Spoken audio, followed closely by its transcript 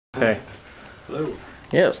Okay. Hello.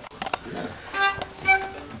 Yes. Yeah.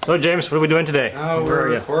 So James, what are we doing today? We're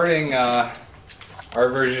recording our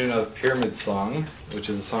version of Pyramid Song, which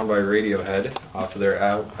is a song by Radiohead off of their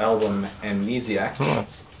album Amnesiac. Oh,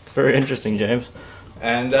 that's very interesting, James.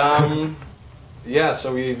 And yeah,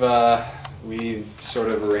 so we've sort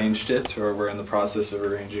of arranged it, or we're in the process of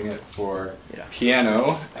arranging it for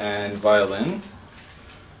piano and violin.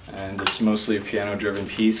 And it's mostly a piano-driven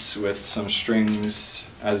piece with some strings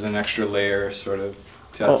as an extra layer, sort of,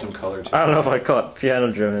 to add some color to it. I don't know if I call it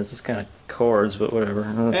piano-driven, it's just kind of chords, but whatever.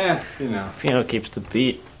 You know. Piano keeps the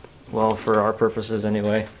beat, well, for our purposes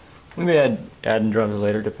anyway. We may add in drums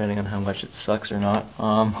later, depending on how much it sucks or not.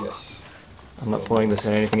 Yes. I'm not putting this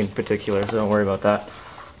in anything in particular, so don't worry about that.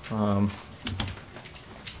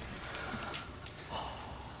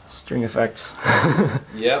 String effects.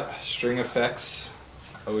 Yep, string effects.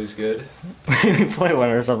 Always good. Maybe play one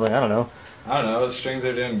or something, I don't know. I don't know, the strings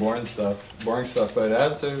are doing boring stuff, but it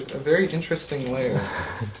adds a very interesting layer.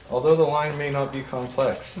 Although the line may not be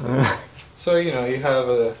complex. So, you know, you have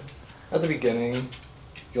at the beginning,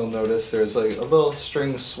 you'll notice there's like a little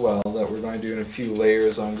string swell that we're going to do in a few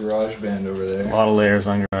layers on GarageBand over there. A lot of layers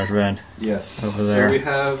on GarageBand. Yes. Over there. So we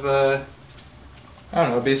have, I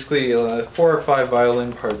don't know, basically 4 or 5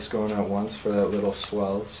 violin parts going at once for that little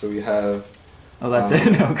swell. So we have... Oh, that's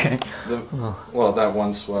it? Okay. Well, that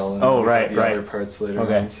one swell and the other parts later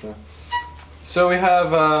on. So we have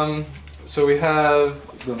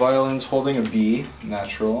the violins holding a B,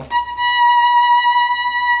 natural,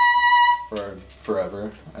 for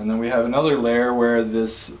forever, and then we have another layer where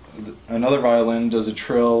another violin does a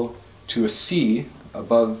trill to a C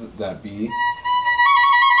above that B.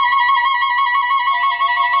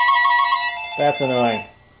 That's annoying.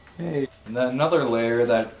 Hey. And then another layer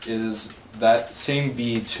that is that same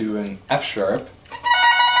B to an F sharp.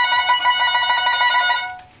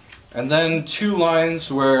 And then 2 lines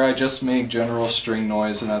where I just make general string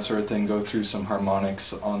noise and that sort of thing, go through some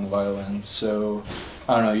harmonics on the violin. So,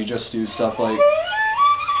 I don't know, you just do stuff like...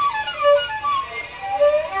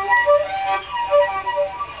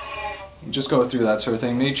 You just go through that sort of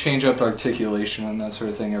thing. Maybe change up articulation and that sort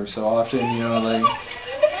of thing every so often, you know, like...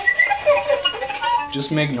 Just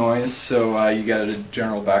make noise so you get a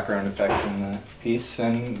general background effect in the piece,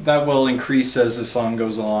 and that will increase as the song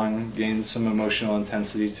goes along, gain some emotional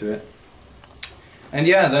intensity to it. And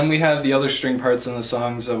yeah, then we have the other string parts in the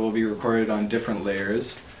songs that will be recorded on different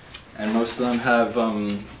layers, and most of them have...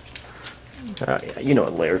 you know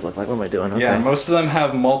what layers look like, what am I doing? Okay. Yeah, most of them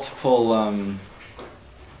have multiple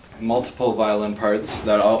violin parts.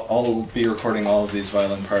 That I'll be recording all of these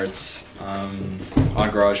violin parts on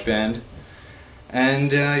GarageBand.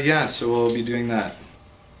 And yeah, so we'll be doing that.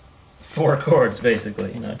 4 chords,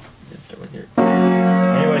 basically, you know. Just start with your...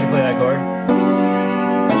 Anybody can play that chord.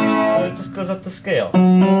 So it just goes up the scale.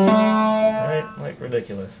 Right? Like,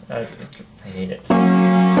 ridiculous. I hate it.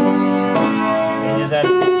 And you just add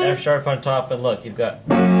F sharp on top, and look, you've got...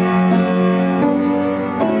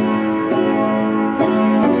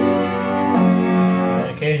 And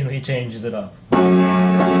occasionally he changes it up.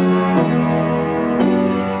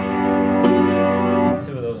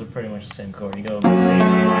 Pretty much the same chord. You go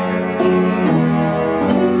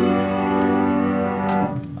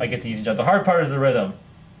I get the easy job. The hard part is the rhythm.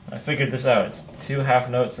 I figured this out. It's 2 half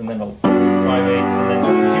notes and then 5/8 and then 2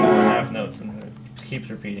 more half notes, and it keeps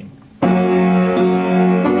repeating.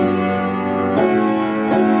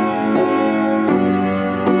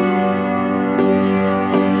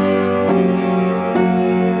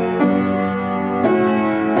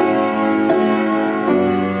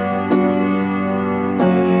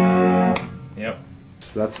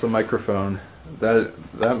 That's the microphone. That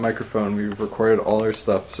microphone, we've recorded all our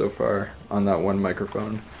stuff so far on that one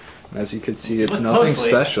microphone. And as you can see, it's nothing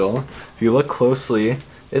special. If you look closely,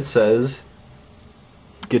 it says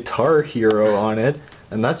Guitar Hero on it,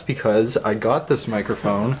 and that's because I got this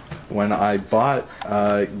microphone when I bought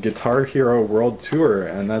Guitar Hero World Tour,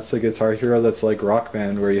 and that's the Guitar Hero that's like Rock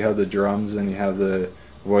Band, where you have the drums and you have the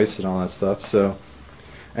voice and all that stuff. So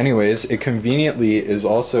anyways, it conveniently is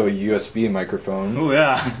also a USB microphone. Oh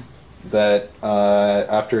yeah. That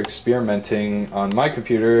after experimenting on my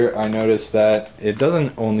computer, I noticed that it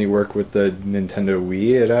doesn't only work with the Nintendo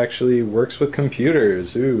Wii, it actually works with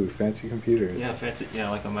computers. Ooh, fancy computers. Yeah, fancy. Yeah,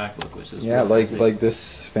 like a MacBook, which is like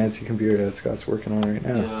this fancy computer that Scott's working on right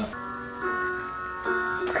now. Yeah.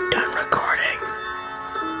 We're done recording.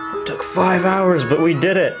 It took 5 hours, but we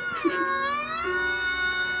did it.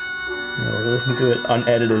 We'll listen to it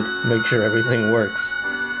unedited, make sure everything works.